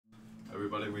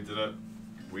we did it.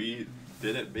 We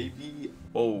did it, baby.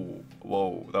 Oh,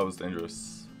 whoa, that was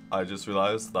dangerous. I just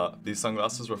realized that these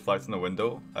sunglasses reflect in the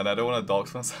window and I don't want to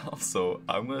dox myself, so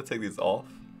I'm going to take these off,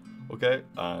 okay?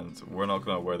 And we're not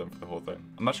going to wear them for the whole thing.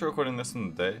 I'm actually recording this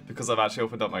in the day because I've actually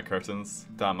opened up my curtains.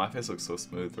 Damn, my face looks so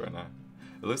smooth right now.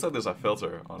 It looks like there's a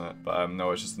filter on it, but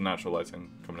no, it's just natural lighting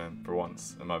coming in for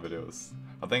once in my videos.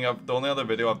 I think the only other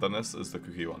video I've done this is the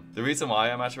cookie one. The reason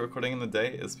why I'm actually recording in the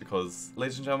day is because,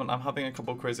 ladies and gentlemen, I'm having a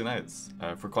couple crazy nights.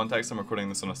 For context, I'm recording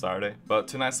this on a Saturday. But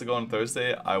 2 nights ago on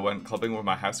Thursday, I went clubbing with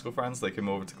my high school friends. They came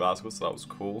over to Glasgow, so that was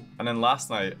cool. And then last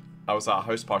night, I was at a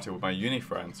house party with my uni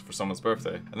friends for someone's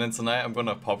birthday. And then tonight I'm going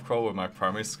to pub crawl with my old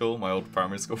primary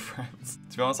school friends.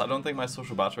 To be honest, I don't think my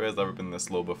social battery has ever been this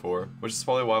low before, which is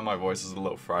probably why my voice is a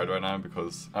little fried right now,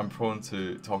 because I'm prone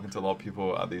to talking to a lot of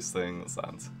people at these things,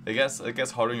 and it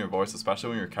gets harder in your voice, especially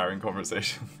when you're carrying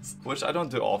conversations, which I don't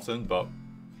do often, but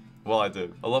well, I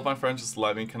do. A lot of my friends just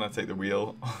let me kind of take the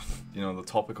wheel on, you know, the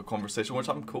topic of conversation, which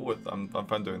I'm cool with. I'm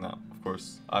fine doing that, of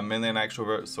course. I'm mainly an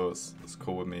extrovert, so it's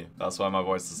cool with me. That's why my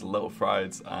voice is a little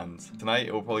fried, and tonight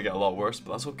it will probably get a lot worse,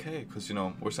 but that's okay, because, you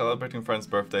know, we're celebrating friends'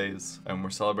 birthdays, and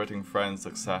we're celebrating friends'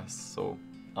 success, so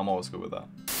I'm always good with that.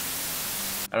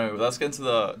 Anyway, let's get into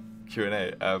the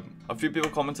Q&A. A few people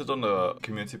commented on the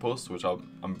community post, which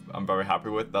I'm very happy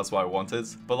with. That's what I wanted.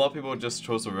 But a lot of people just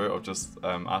chose the route of just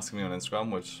asking me on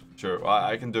Instagram, which sure,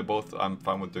 I can do both. I'm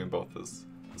fine with doing both.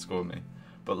 Let's go with me.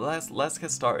 But let's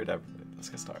get started, everybody. Let's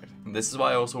get started. This is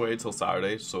why I also waited till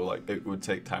Saturday, so like it would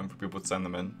take time for people to send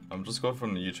them in. I'm just going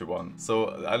from the YouTube one.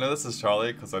 So I know this is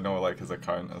Charlie because I know like his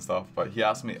account and stuff, but he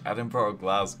asked me Edinburgh or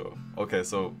Glasgow. Okay,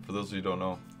 so for those of you who don't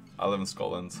know, I live in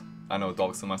Scotland. I know,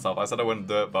 doxing myself. I said I wouldn't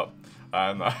do it, but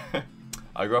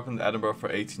I grew up in Edinburgh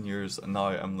for 18 years, and now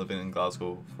I'm living in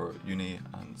Glasgow for uni,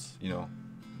 and you know,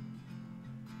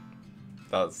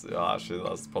 that's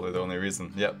probably the only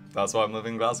reason. Yep, that's why I'm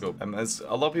living in Glasgow. And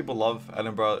a lot of people love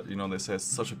Edinburgh. You know, they say it's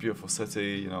such a beautiful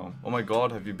city. You know, oh my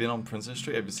God, have you been on Princess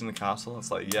Street? Have you seen the castle?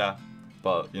 It's like, yeah,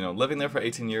 but you know, living there for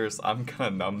 18 years, I'm kind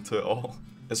of numb to it all.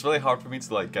 It's really hard for me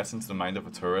to like get into the mind of a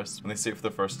tourist when they see it for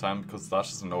the first time, because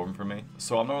that's just a norm for me.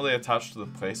 So I'm not really attached to the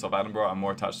place of Edinburgh, I'm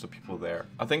more attached to people there.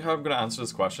 I think how I'm going to answer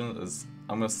this question is,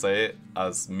 I'm going to say it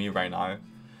as me right now.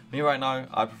 Me right now,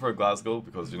 I prefer Glasgow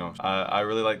because, you know, I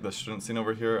really like the student scene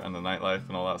over here and the nightlife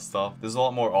and all that stuff. There's a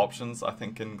lot more options, I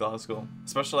think, in Glasgow.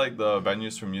 Especially like the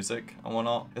venues for music and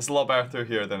whatnot. It's a lot better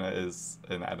here than it is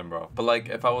in Edinburgh. But like,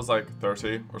 if I was like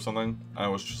 30 or something and I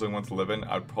was choosing one to live in,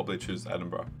 I'd probably choose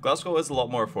Edinburgh. Glasgow is a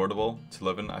lot more affordable to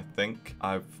live in, I think.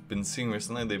 I've been seeing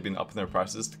recently they've been upping their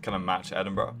prices to kind of match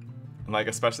Edinburgh. And like,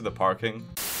 especially the parking.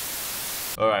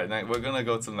 Alright, we're gonna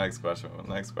go to the next question.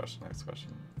 Next question.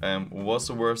 What's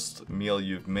the worst meal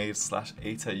you've made /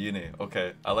 ate at uni?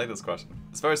 Okay, I like this question.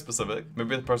 It's very specific.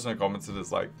 Maybe the person who commented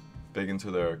is like big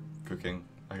into their cooking,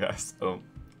 I guess.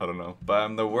 I don't know.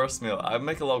 But the worst meal, I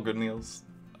make a lot of good meals,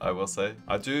 I will say.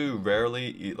 I do rarely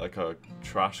eat like a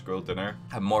trash grilled dinner.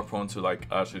 I'm more prone to like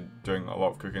actually doing a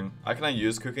lot of cooking. I kind of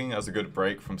use cooking as a good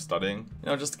break from studying. You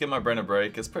know, just to give my brain a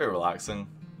break. It's pretty relaxing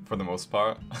for the most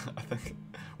part, I think.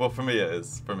 Well, for me it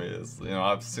is. You know,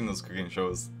 I've seen those cooking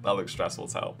shows that look stressful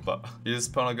as hell, but you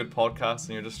just put on a good podcast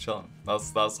and you're just chilling.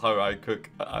 That's how I cook.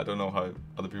 I don't know how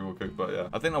other people cook, but yeah.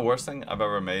 I think the worst thing I've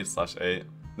ever made / ate,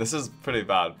 this is pretty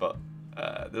bad, but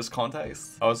there's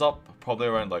context. I was up probably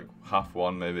around like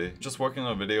 1:30 maybe, just working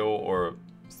on a video or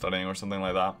studying or something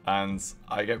like that, and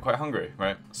I get quite hungry,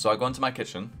 right? So I go into my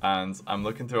kitchen and I'm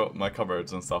looking through my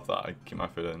cupboards and stuff that I keep my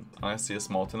food in, and I see a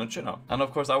small tin of tuna. And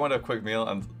of course I want a quick meal,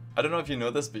 and I don't know if you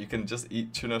know this, but you can just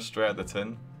eat tuna straight out the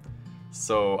tin.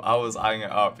 So I was eyeing it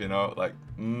up, you know, like,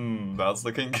 that's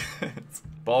looking good.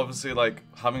 But obviously, like,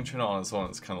 having tuna on its own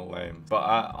is kind of lame. But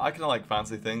I kind of like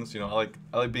fancy things, you know, I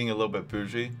like being a little bit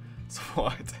bougie. So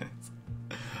what I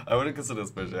did, I wouldn't consider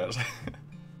this bougie actually.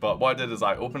 But what I did is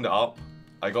I opened it up,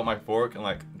 I got my fork and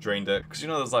like drained it, because you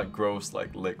know there's like gross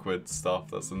like liquid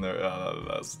stuff that's in there.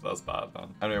 That's bad,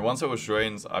 man. Anyway, once it was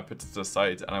drained, I put it to the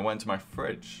side and I went to my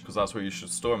fridge, because that's where you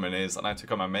should store mayonnaise, and I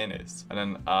took out my mayonnaise and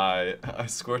then I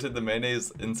squirted the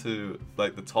mayonnaise into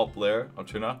like the top layer of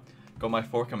tuna, got my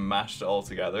fork and mashed it all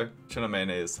together. Tuna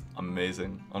mayonnaise,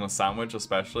 amazing on a sandwich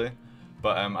especially,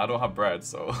 but I don't have bread,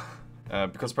 so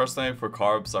because personally for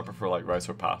carbs I prefer like rice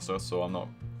or pasta, so I'm not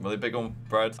really big on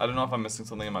bread. I don't know if I'm missing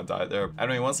something in my diet there.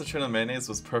 Anyway, once the tuna mayonnaise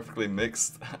was perfectly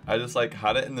mixed, I just like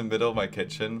had it in the middle of my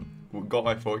kitchen, got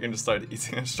my fork and just started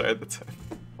eating it straight out the tin.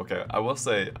 Okay, I will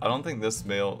say, I don't think this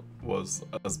meal was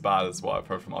as bad as what I've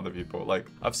heard from other people. Like,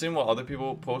 I've seen what other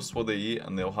people post what they eat,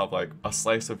 and they'll have like a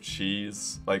slice of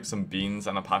cheese, like some beans,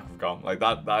 and a pack of gum. Like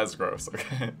that is gross,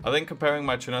 okay? I think comparing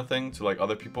my tuna thing to like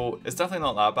other people, it's definitely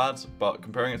not that bad, but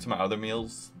comparing it to my other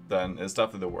meals, then it's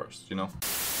definitely the worst, you know?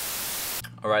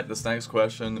 Alright, this next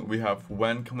question we have,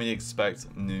 when can we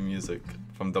expect new music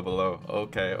from Double O?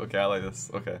 Okay, I like this,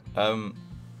 okay. I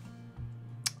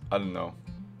don't know.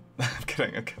 I'm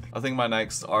kidding, okay. I think my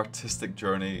next artistic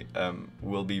journey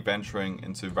will be venturing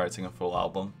into writing a full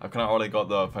album. I've kind of already got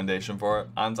the foundation for it,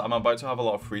 and I'm about to have a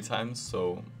lot of free time,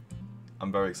 so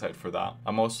I'm very excited for that.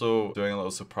 I'm also doing a little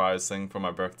surprise thing for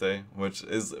my birthday, which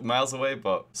is miles away,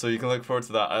 but so you can look forward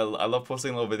to that. I love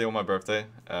posting a little video on my birthday.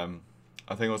 I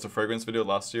think it was a fragrance video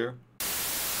last year.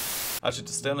 Actually,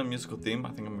 to stay on a musical theme, I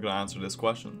think I'm gonna answer this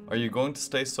question. Are you going to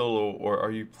stay solo, or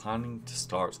are you planning to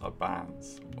start a band?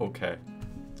 Okay.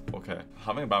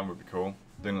 Having a band would be cool.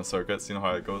 Doing the circuits, you know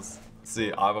how it goes.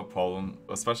 See, I have a problem,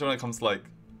 especially when it comes to like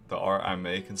the art I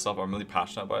make and stuff. I'm really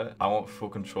passionate about it. I want full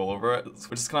control over it,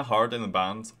 which is kind of hard in the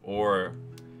band. Or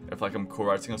if like I'm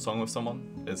co-writing a song with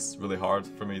someone, it's really hard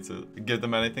for me to give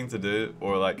them anything to do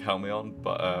or like help me on.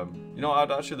 But you know,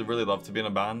 I'd actually really love to be in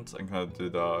a band and kind of do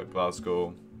the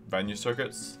Glasgow venue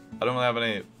circuits. I don't really have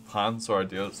any plans or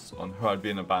ideas on who I'd be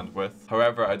in a band with.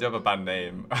 However, I do have a band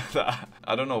name.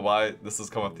 I don't know why this has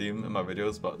come a theme in my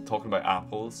videos, but talking about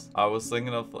apples, I was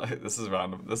thinking of like, this is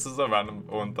random. This is a random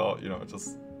own thought, you know,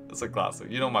 just, it's a classic.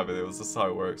 You know my videos, this is how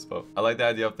it works, but I like the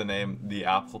idea of the name The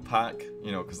Apple Pack,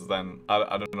 you know, because then,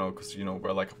 I don't know, because, you know,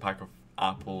 we're like a pack of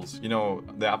apples. You know,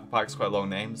 the Apple Pack's quite a long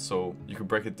name, so you could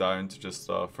break it down to just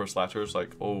first letters,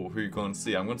 like, oh, who are you going to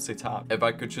see? I'm going to say Tap. If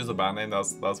I could choose a band name,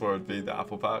 that's what it would be, the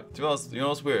Apple Pack. To be honest, you know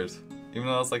what's weird? Even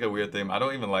though that's like a weird thing, I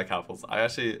don't even like apples. I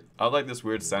have like this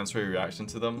weird sensory reaction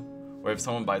to them, where if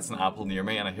someone bites an apple near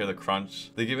me and I hear the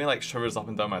crunch, they give me like shivers up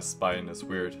and down my spine. It's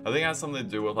weird. I think it has something to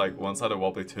do with like once I had a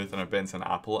wobbly tooth and I bit into an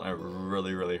apple and it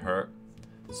really hurt.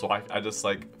 So I just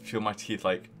like feel my teeth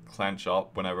like clench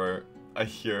up whenever I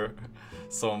hear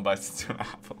someone bites into an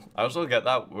apple. I also get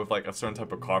that with like a certain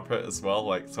type of carpet as well,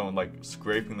 like someone like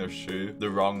scraping their shoe the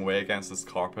wrong way against this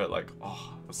carpet, like,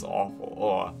 oh, that's awful.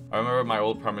 Oh, I remember my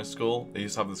old primary school, they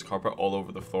used to have this carpet all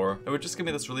over the floor. It would just give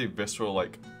me this really visceral,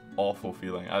 like, awful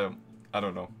feeling. I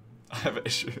don't know. I have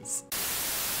issues.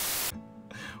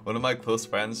 One of my close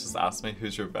friends just asked me,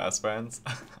 who's your best friend?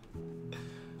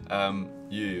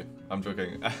 You. I'm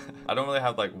joking. I don't really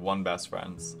have like one best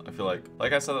friends. I feel like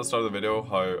I said at the start of the video,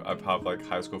 how I have like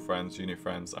high school friends, uni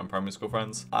friends, and primary school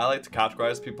friends. I like to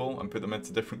categorize people and put them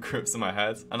into different groups in my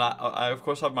head. And I of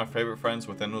course have my favorite friends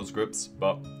within those groups,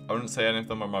 but I wouldn't say any of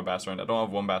them are my best friend. I don't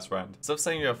have one best friend. Instead of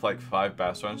saying you have like 5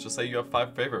 best friends, just say you have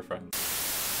 5 favorite friends.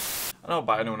 I don't know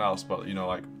about anyone else, but you know,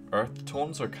 like earth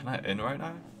tones are kind of in right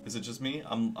now. Is it just me?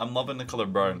 I'm loving the color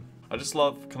brown. I just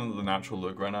love kind of the natural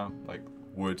look right now, like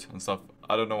wood and stuff.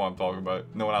 I don't know what I'm talking about.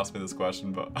 No one asked me this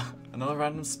question, but another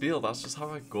random spiel. That's just how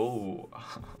I go.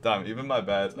 Damn, even my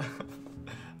bed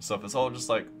stuff, it's all just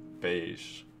like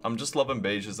beige. I'm just loving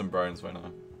beiges and browns right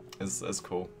now. It's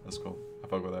cool. It's cool. I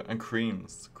fuck with it. And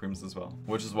creams as well.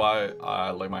 Which is why I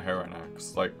like my hair right now, because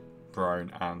it's like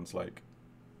brown and like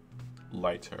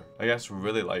lighter. I guess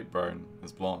really light brown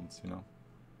is blonde, you know.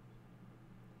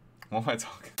 What am I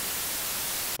talking?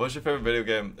 What's your favorite video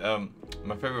game?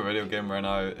 My favorite video game right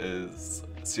now is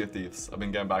Sea of Thieves. I've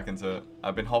been getting back into it.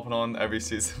 I've been hopping on every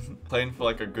season, playing for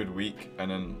like a good week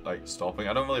and then like stopping.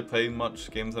 I don't really play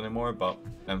much games anymore, but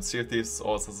Sea of Thieves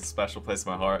always has a special place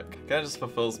in my heart. Kind of just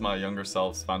fulfills my younger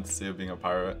self's fantasy of being a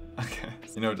pirate, I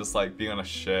guess. You know, just like being on a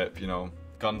ship, you know,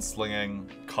 gunslinging,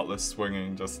 cutlass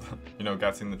swinging, just, you know,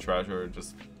 getting the treasure,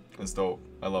 just, it's dope.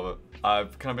 I love it.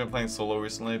 I've kind of been playing solo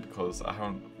recently because I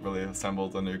haven't really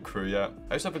assembled a new crew yet.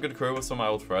 I used to have a good crew with some of my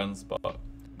old friends, but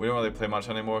we don't really play much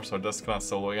anymore, so I'm just kind of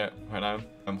soloing it right now.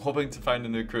 I'm hoping to find a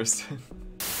new crew soon.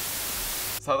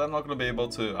 Sadly, I'm not going to be able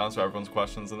to answer everyone's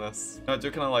questions in this. I do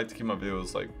kind of like to keep my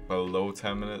videos like below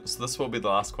 10 minutes. So this will be the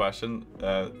last question.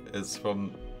 It's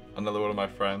from another one of my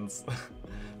friends.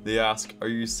 They ask, are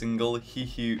you single? Hee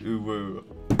hee ooh woo.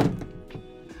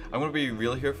 I'm gonna be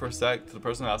real here for a sec. To the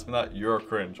person who asked me that, you're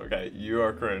cringe, okay? You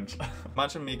are cringe.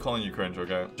 Imagine me calling you cringe,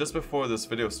 okay? Just before this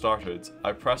video started,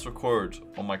 I pressed record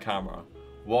on my camera,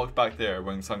 walked back there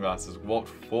wearing sunglasses, walked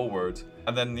forward,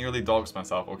 and then nearly doxed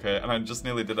myself, okay? And I just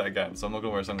nearly did it again, so I'm not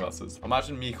gonna wear sunglasses.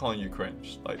 Imagine me calling you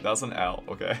cringe. Like, that's an L,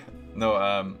 okay? No,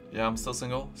 yeah, I'm still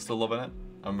single, still loving it.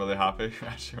 I'm really happy,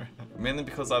 actually, right now. Mainly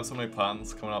because I have so many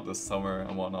plans coming up this summer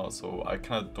and whatnot, so I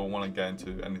kind of don't want to get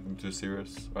into anything too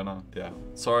serious right now. Yeah.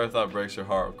 Sorry if that breaks your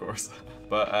heart, of course.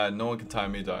 But no one can tie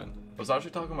me down. was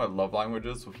actually talking about love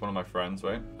languages with one of my friends,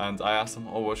 right? And I asked him,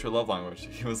 oh, what's your love language?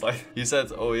 He was like, he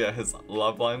said, oh yeah, his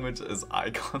love language is eye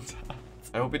contact.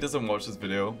 I hope he doesn't watch this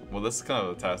video. Well, this is kind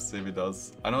of a test, see if he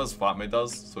does. I know his flatmate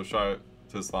does, so shout out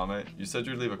to his flatmate. You said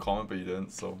you'd leave a comment, but you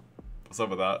didn't, so what's up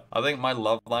with that? I think my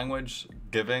love language,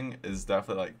 giving, is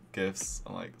definitely like gifts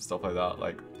and like stuff like that.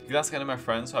 Like, you can ask any of my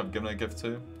friends who I've given a gift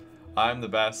to. I'm the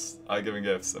best at giving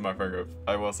gifts in my friend group.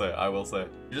 I will say. You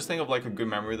just think of like a good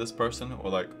memory of this person, or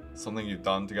like something you've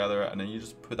done together, and then you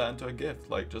just put that into a gift.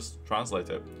 Like, just translate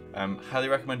it. Highly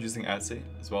recommend using Etsy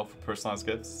as well for personalized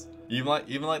gifts.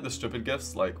 Even like the stupid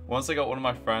gifts. Like, once I got one of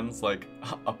my friends like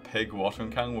a pig watering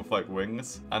can with like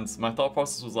wings, and my thought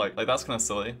process was like that's kind of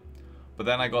silly. But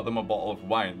then I got them a bottle of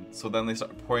wine, so then they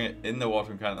started pouring it in the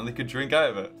watering can and they could drink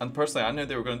out of it. And personally, I knew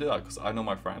they were going to do that because I know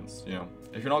my friends, you know.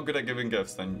 If you're not good at giving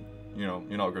gifts, then, you know,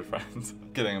 you're not a good friend.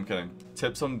 I'm kidding.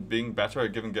 Tips on being better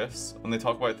at giving gifts. When they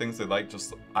talk about things they like,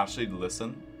 just actually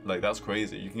listen. Like, that's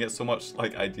crazy. You can get so much,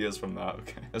 like, ideas from that,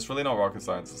 okay? It's really not rocket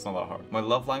science. It's not that hard. My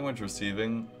love language,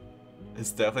 receiving,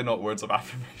 it's definitely not words of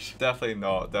affirmation. Definitely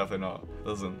not.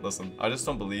 Listen. I just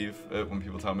don't believe it when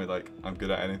people tell me like I'm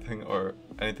good at anything or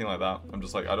anything like that. I'm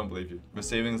just like, I don't believe you.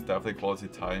 Receiving is definitely quality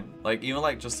time. Like, even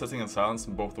like just sitting in silence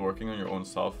and both working on your own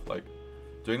stuff, like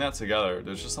doing that together,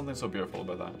 there's just something so beautiful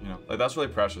about that, you know? Like, that's really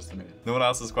precious to me. No one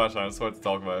asked this question, I just wanted to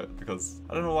talk about it because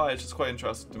I don't know why, it's just quite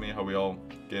interesting to me how we all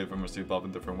give and receive love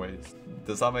in different ways.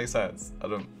 Does that make sense? I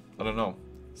don't know.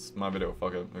 It's my video,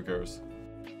 fuck it, who cares?